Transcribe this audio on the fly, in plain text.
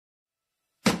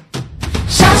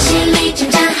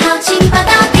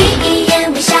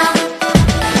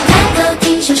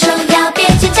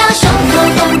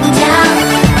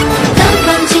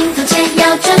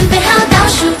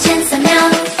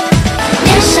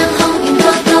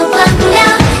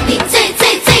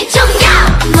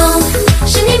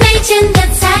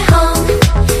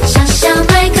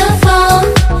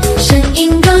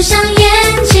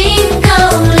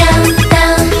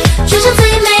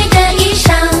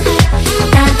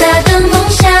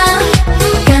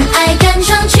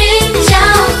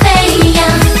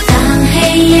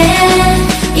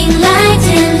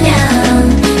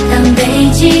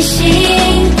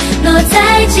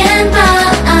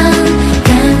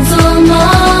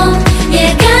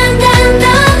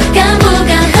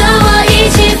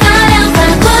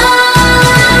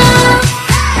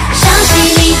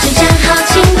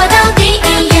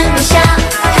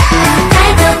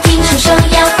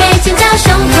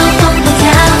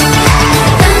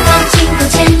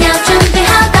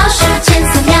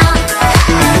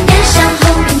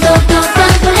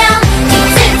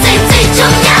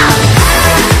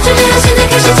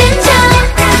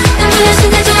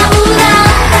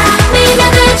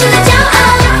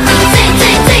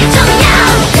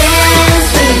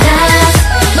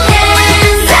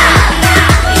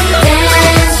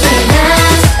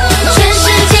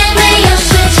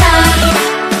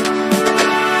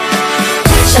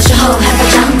时候害怕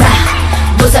长大，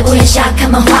躲在屋檐下看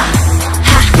漫画。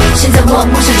哈，现在我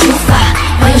梦想出发，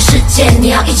环游世界，你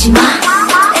要一起吗？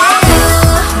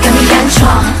敢拼敢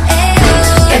闯，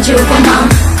感觉有光芒。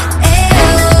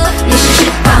你是翅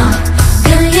膀，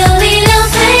更有力量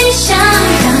飞翔，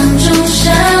让钟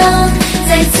声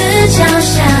再次敲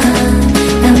响，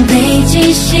当北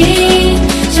极星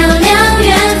照亮远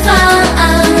方，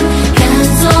敢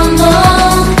做梦，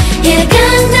也敢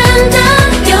担当，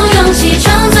有勇气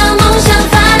创造梦想，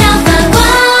发亮发光。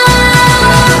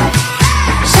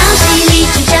稍息立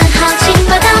正站好，请报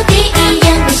到第一眼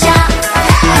微笑，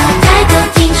抬头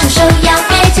挺出手要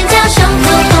别尖叫，胸口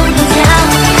砰砰跳。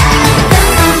灯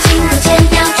光经过前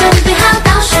要准备好，倒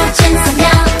数前3秒，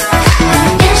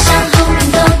脸上红红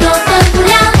痘痘断不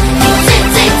了，你最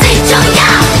最最重要。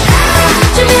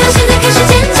准备好，现在开始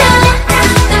尖叫，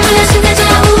大不了现在就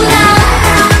要舞蹈，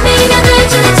每一秒都有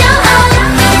值得骄傲，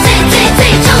你最最最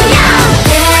重要。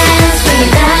Dance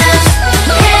with us,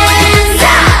 hands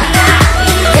up,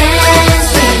 dance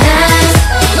with us，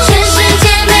 全世界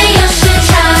没有市场。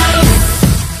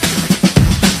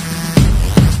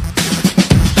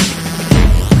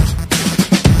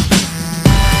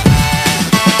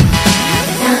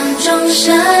当钟声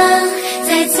再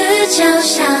次敲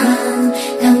响，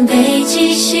当北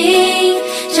极星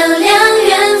照亮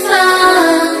远方，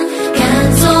敢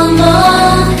做梦，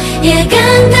也敢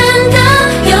担当，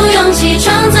有勇气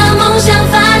创造梦想，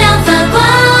发亮发光。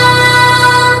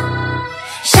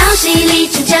稍息立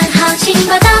正站好，请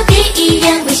报到第一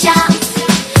眼微笑，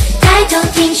抬头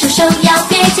挺出手要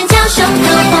别尖叫，胸口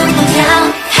砰砰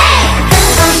跳。